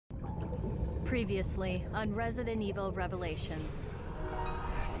Previously on Resident Evil Revelations.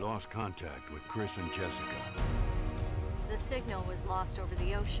 We lost contact with Chris and Jessica. The signal was lost over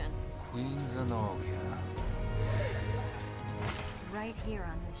the ocean. Queen Zenobia. Right here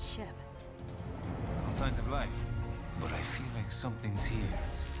on this ship. No signs of life. But I feel like something's here.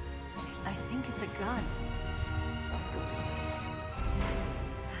 I think it's a gun.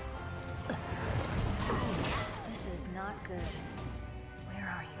 This is not good. Where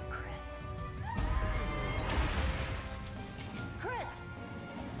are you, Chris? Chris!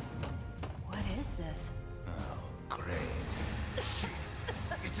 What is this? Oh, great. Shit!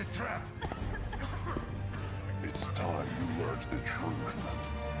 It's a trap! It's time you learned the truth.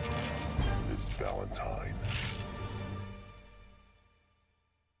 Miss Valentine.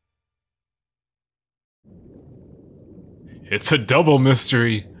 It's a double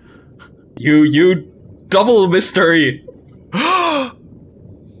mystery. You double mystery.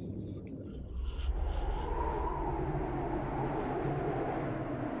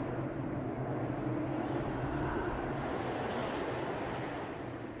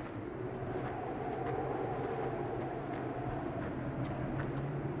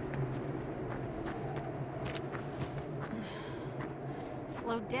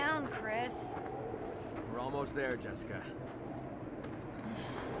 Slow down, Chris. We're almost there, Jessica.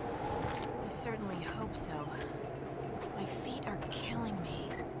 I certainly hope so. My feet are killing me.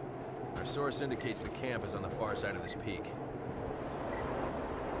 Our source indicates the camp is on the far side of this peak.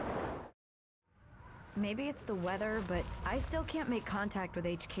 Maybe it's the weather, but I still can't make contact with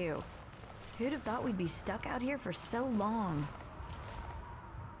HQ. Who'd have thought we'd be stuck out here for so long?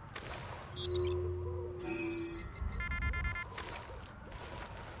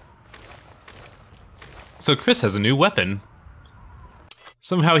 So Chris has a new weapon.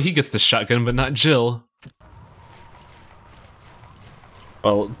 Somehow he gets the shotgun, but not Jill.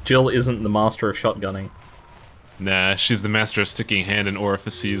 Well, Jill isn't the master of shotgunning. Nah, she's the master of sticking hand in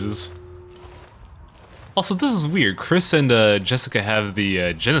orifices. Also, this is weird. Chris and Jessica have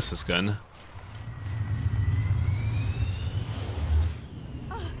the Genesis gun.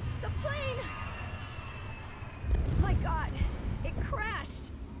 The plane! My God, it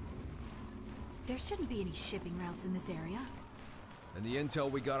crashed! There shouldn't be any shipping routes in this area. And the intel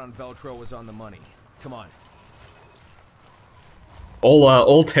we got on Veltro was on the money. Come on.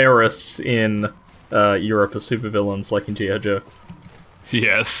 All terrorists in Europe are supervillains, like in G.I. Joe.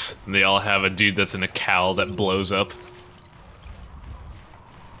 Yes, and they all have a dude that's in a cowl that blows up.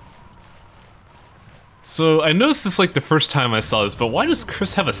 So I noticed this like the first time I saw this, but why does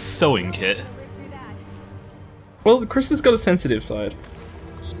Chris have a sewing kit? Well, Chris has got a sensitive side.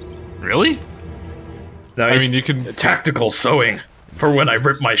 Really? No, I it's mean, you can tactical sewing for when I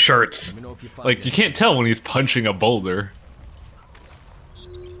rip my shirts. Let me know if you find like you can't tell when he's punching a boulder.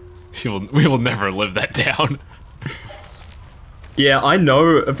 We will never live that down. Yeah, I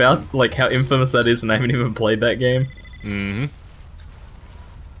know about like how infamous that is, and I haven't even played that game. Mm-hmm.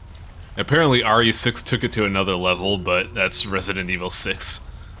 Apparently RE6 took it to another level, but that's Resident Evil 6.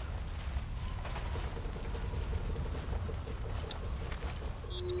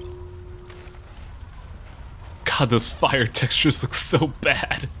 God, those fire textures look so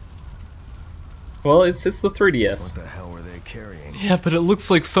bad. Well, it's the 3DS. What the hell were they carrying? Yeah, but it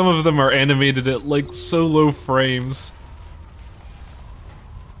looks like some of them are animated at like so low frames.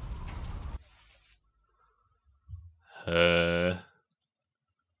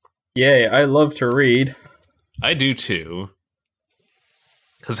 Yay, I love to read. I do too.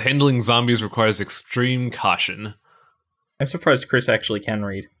 Because handling zombies requires extreme caution. I'm surprised Chris actually can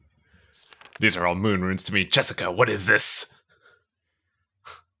read. These are all moon runes to me. Jessica, what is this?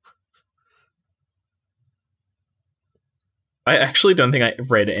 I actually don't think I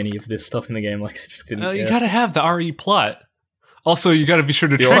read any of this stuff in the game, like I just didn't care. You gotta have the RE plot. Also, you gotta be sure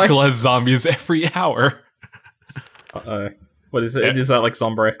to Do I? tranquilize zombies every hour. Uh-oh. What is it? Yeah. Is that like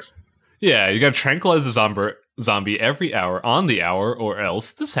Zombrex? Yeah, you gotta tranquilize the zombie every hour, on the hour, or else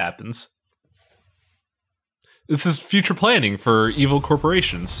this happens. This is future planning for evil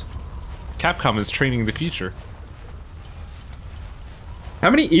corporations. Capcom is training the future. How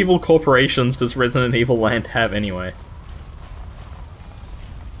many evil corporations does Resident Evil Land have anyway?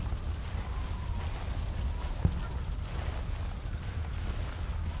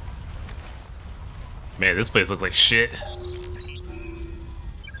 Man, this place looks like shit.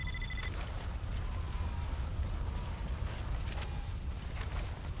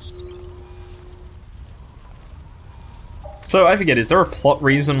 So, I forget, is there a plot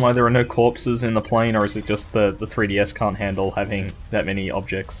reason why there are no corpses in the plane, or is it just the 3DS can't handle having that many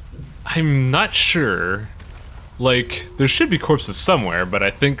objects? I'm not sure. Like, there should be corpses somewhere, but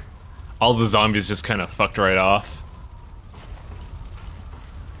I think all the zombies just kind of fucked right off.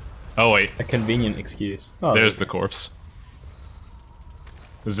 Oh wait, A convenient excuse. Oh, there's the corpse.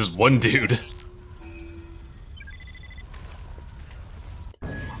 There's just one dude.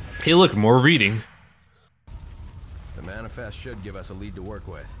 Hey look, more reading. The manifest should give us a lead to work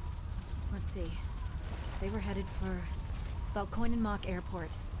with. Let's see. They were headed for Valkoinen Airport.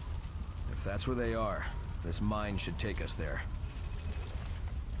 If that's where they are, this mine should take us there.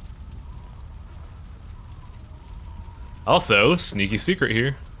 Also, sneaky secret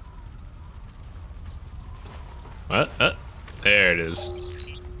here. What? There it is.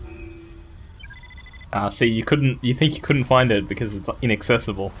 See, you think you couldn't find it because it's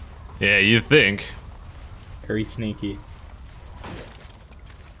inaccessible. Yeah, you think. Very sneaky.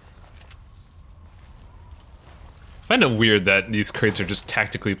 I find it weird that these crates are just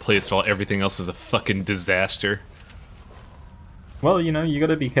tactically placed while everything else is a fucking disaster. Well, you know, you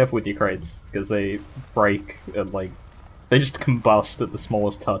gotta be careful with your crates, because they break, like, they just combust at the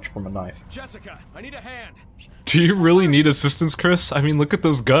smallest touch from a knife. Jessica, I need a hand. Do you really need assistance, Chris? I mean, look at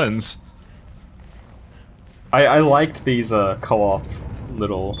those guns. I liked these, co-op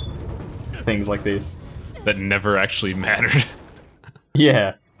little things like this. That never actually mattered.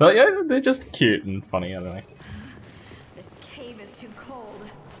 Yeah. But yeah, they're just cute and funny, I don't know. This cave is too cold.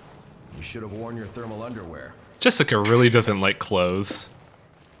 You should have worn your thermal underwear. Jessica really doesn't like clothes.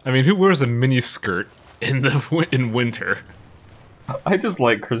 I mean, who wears a mini skirt in winter? I just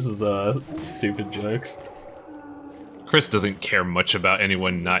like Chris's, stupid jokes. Chris doesn't care much about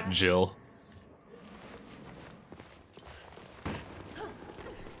anyone not Jill.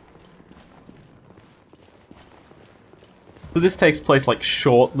 So this takes place, like,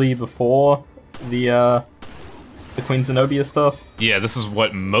 shortly before the Queen Zenobia stuff? Yeah, this is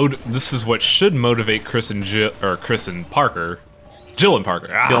what should motivate Chris and Jill, or Chris and Parker. Jill and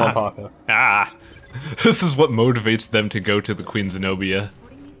Parker. Ah! Jill and Parker. Ah! This is what motivates them to go to the Queen Zenobia.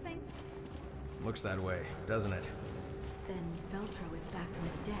 Reporting these things? Looks that way, doesn't it? Then Veltro is back from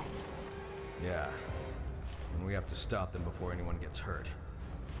the dead. Yeah. And we have to stop them before anyone gets hurt.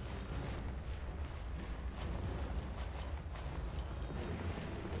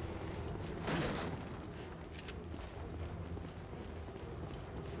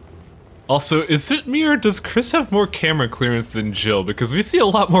 Also, is it me or does Chris have more camera clearance than Jill? Because we see a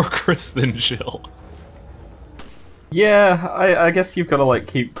lot more Chris than Jill. Yeah, I guess you've got to, like,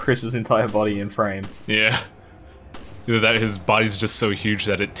 keep Chris's entire body in frame. Yeah. Either that or his body's just so huge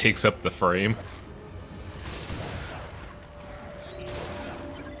that it takes up the frame.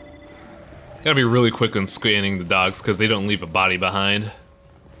 Gotta be really quick when scanning the dogs because they don't leave a body behind.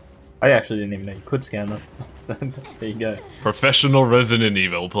 I actually didn't even know you could scan them. There you go. Professional Resident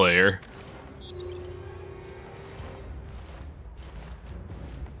Evil player.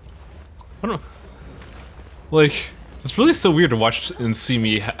 I don't know. Like, it's really so weird to watch and see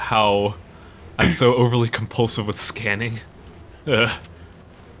me how I'm so overly compulsive with scanning. At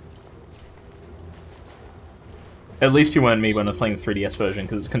least you weren't me when they're playing the 3DS version,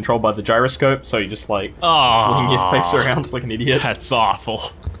 because it's controlled by the gyroscope, so you just, like, fling your face around like an idiot. That's awful.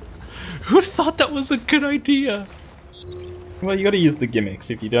 Who thought that was a good idea? Well, you gotta use the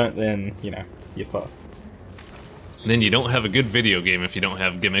gimmicks. If you don't, then, you know, you're fucked. Then you don't have a good video game if you don't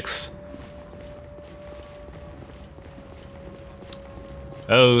have gimmicks.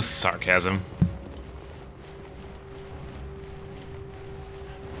 Oh, sarcasm.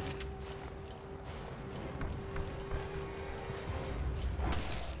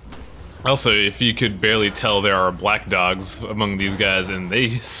 Also, if you could barely tell, there are black dogs among these guys, and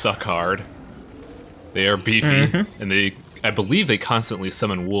they suck hard. They are beefy, and I believe they constantly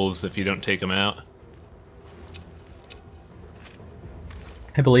summon wolves if you don't take them out.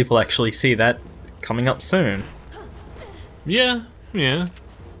 I believe we'll actually see that coming up soon. Yeah, yeah.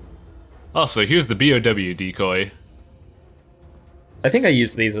 Also, here's the BOW decoy. I think I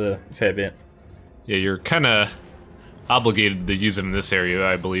used these a fair bit. Yeah, you're kind of obligated to use them in this area,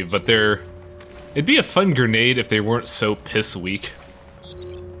 I believe, but it'd be a fun grenade if they weren't so piss weak.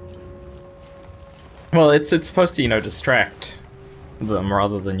 Well, it's supposed to, you know, distract them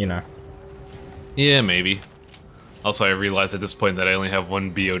rather than, you know. Yeah, maybe. Also, I realized at this point that I only have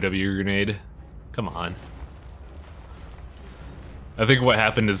one BOW grenade. Come on. I think what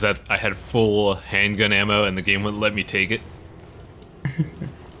happened is that I had full handgun ammo and the game wouldn't let me take it.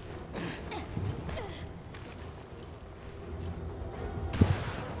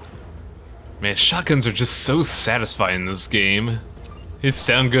 Man, shotguns are just so satisfying in this game. They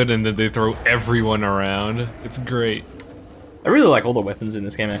sound good and then they throw everyone around. It's great. I really like all the weapons in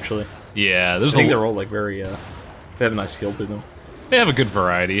this game, actually. Yeah, I think they're all, like, very, they have a nice feel to them. They have a good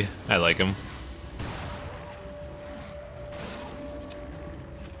variety. I like them.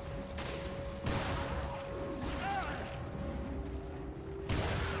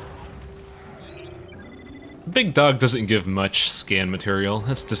 Big Dog doesn't give much scan material.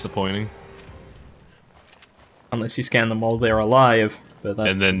 That's disappointing. Unless you scan them while they're alive. But that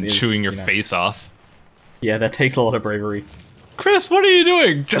And then is, chewing your you know, face off. Yeah, that takes a lot of bravery. Chris, what are you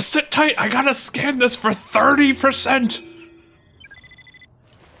doing? Just sit tight. I gotta scan this for 30%.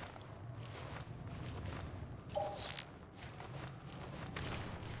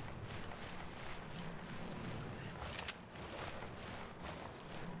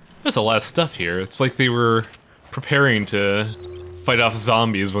 There's a lot of stuff here. It's like they were preparing to fight off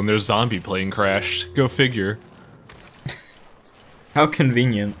zombies when their zombie plane crashed. Go figure. How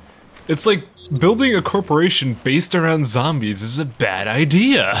convenient. It's like building a corporation based around zombies is a bad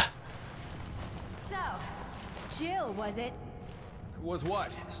idea. So, Jill, was it? Was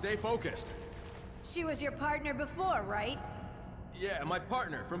what? Stay focused. She was your partner before, right? Yeah, my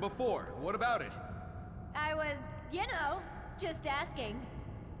partner from before. What about it? I was, just asking.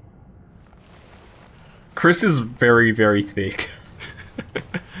 Chris is very, very thick.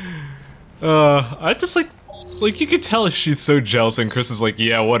 I just like you could tell she's so jealous and Chris is like,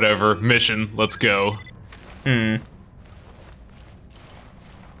 yeah, whatever, mission, let's go. That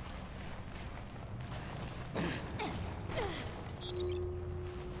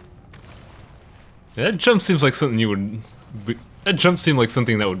jump seems like something you would... That jump seemed like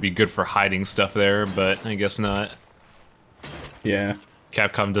something that would be good for hiding stuff there, but I guess not. Yeah.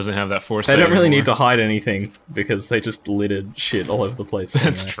 Capcom doesn't have that foresight They don't really anymore. need to hide anything, because they just littered shit all over the place.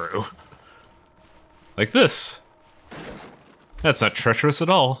 That's anyway. true. Like this. That's not treacherous at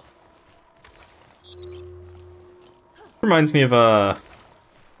all. Reminds me of,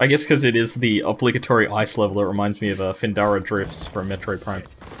 I guess because it is the obligatory ice level, it reminds me of Findara Drifts from Metroid Prime.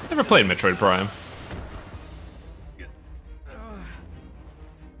 Never played Metroid Prime.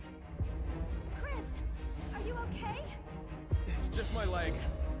 Chris, are you okay? It's just my leg.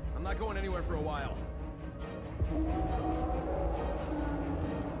 I'm not going anywhere for a while.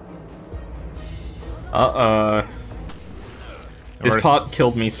 This part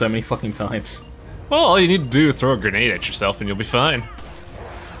killed me so many fucking times. Well, all you need to do is throw a grenade at yourself and you'll be fine.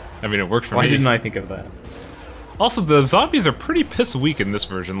 I mean, it worked for Why me. didn't I think of that? Also, the zombies are pretty piss weak in this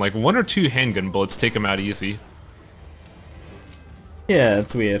version. Like, 1 or 2 handgun bullets take them out easy. Yeah,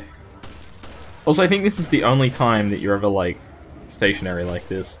 it's weird. Also, I think this is the only time that you're ever, like, stationary like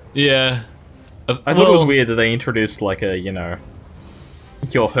this. Yeah. I thought it was weird that they introduced, like, a, you're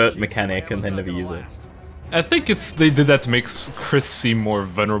hurt mechanic and then never use it. I think they did that to make Chris seem more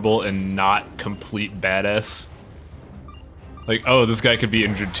vulnerable and not complete badass. Like, oh, this guy could be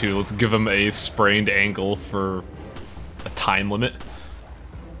injured too. Let's give him a sprained ankle for a time limit.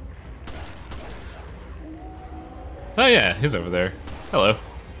 Oh yeah, he's over there. Hello.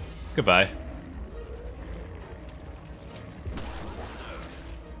 Goodbye.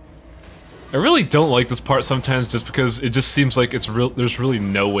 I really don't like this part sometimes just because it just seems like there's really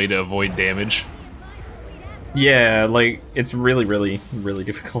no way to avoid damage. Yeah, like, it's really, really, really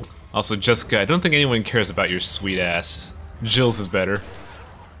difficult. Also, Jessica, I don't think anyone cares about your sweet ass. Jill's is better.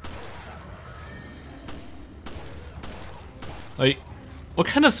 Like, what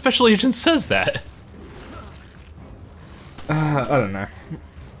kind of special agent says that? I don't know.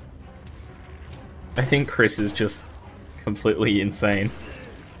 I think Chris is just completely insane.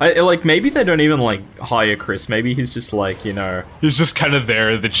 Like, maybe they don't even, like, hire Chris. Maybe he's just, like, He's just kind of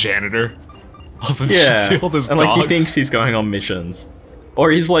there, the janitor. Also, yeah, see all those and, like, dogs? he thinks he's going on missions.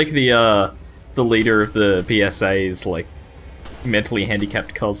 Or he's, like, the leader of the BSA's, like, mentally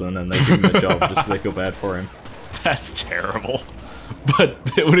handicapped cousin, and they give him the job just because they feel bad for him. That's terrible. But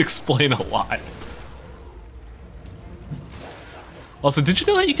it would explain a lot. Also, did you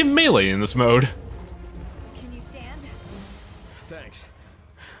know that you can melee in this mode? Can you stand? Thanks.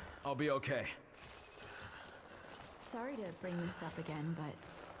 I'll be okay. Sorry to bring this up again, but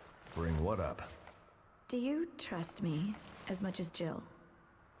Bring what up? do you trust me as much as Jill?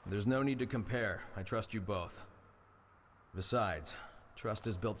 There's no need to compare. I trust you both. Besides, trust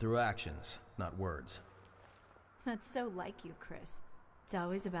is built through actions, not words. That's so like you, Chris. It's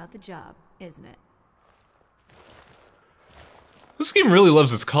always about the job, isn't it? This game really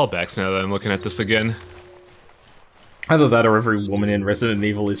loves its callbacks now that I'm looking at this again. Either that or every woman in Resident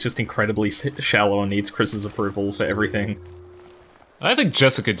Evil is just incredibly shallow and needs Chris's approval for everything. I think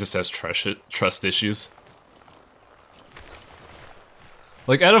Jessica just has trust issues.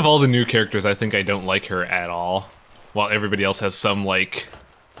 Like, out of all the new characters, I think I don't like her at all. While everybody else has some, like,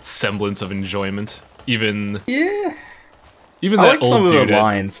 semblance of enjoyment. Even... Yeah. Even I that like some old of her dude.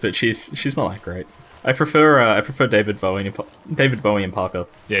 lines, but she's not that great. I prefer David Bowie and Parker.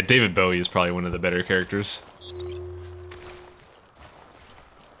 Yeah, David Bowie is probably one of the better characters.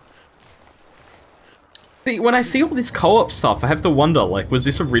 See, when I see all this co-op stuff, I have to wonder, like, was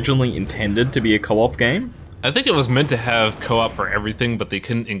this originally intended to be a co-op game? I think it was meant to have co-op for everything, but they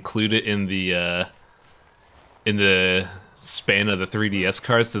couldn't include it in the span of the 3DS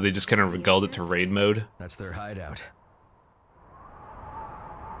cards, so they just kind of regulled it to raid mode. That's their hideout.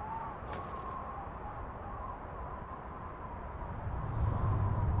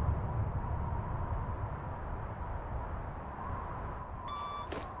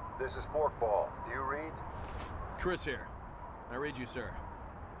 This is Forkball. Do you read? Chris here. I read you, sir.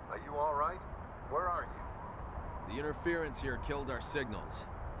 Are you all right? Where are you? The interference here killed our signals.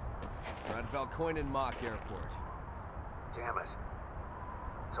 We're at Valkoinen Mock Airport. Damn it.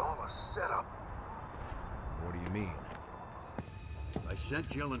 It's all a setup. What do you mean? I sent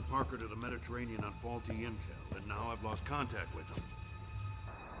Jill and Parker to the Mediterranean on faulty intel, and now I've lost contact with them.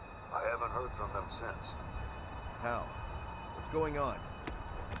 I haven't heard from them since. How? What's going on?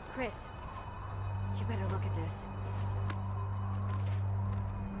 Chris, you better look at this.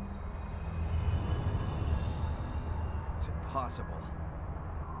 It's impossible.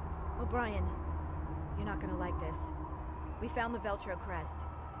 O'Brien, you're not gonna like this. We found the Veltro crest.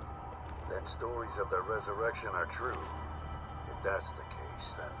 Then stories of their resurrection are true. If that's the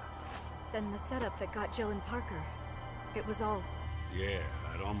case, then... Then the setup that got Jill and Parker. It was all... Yeah,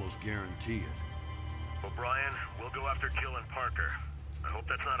 I'd almost guarantee it. O'Brien, we'll go after Jill and Parker. I hope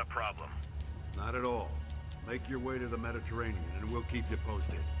that's not a problem. Not at all. Make your way to the Mediterranean, and we'll keep you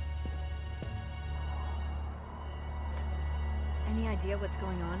posted. Any idea what's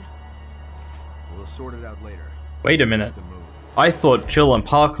going on? We'll sort it out later. Wait a minute. To move. I thought Jill and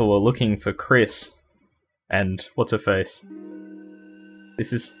Parker were looking for Chris. And what's her face?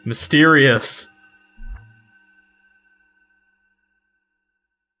 This is mysterious.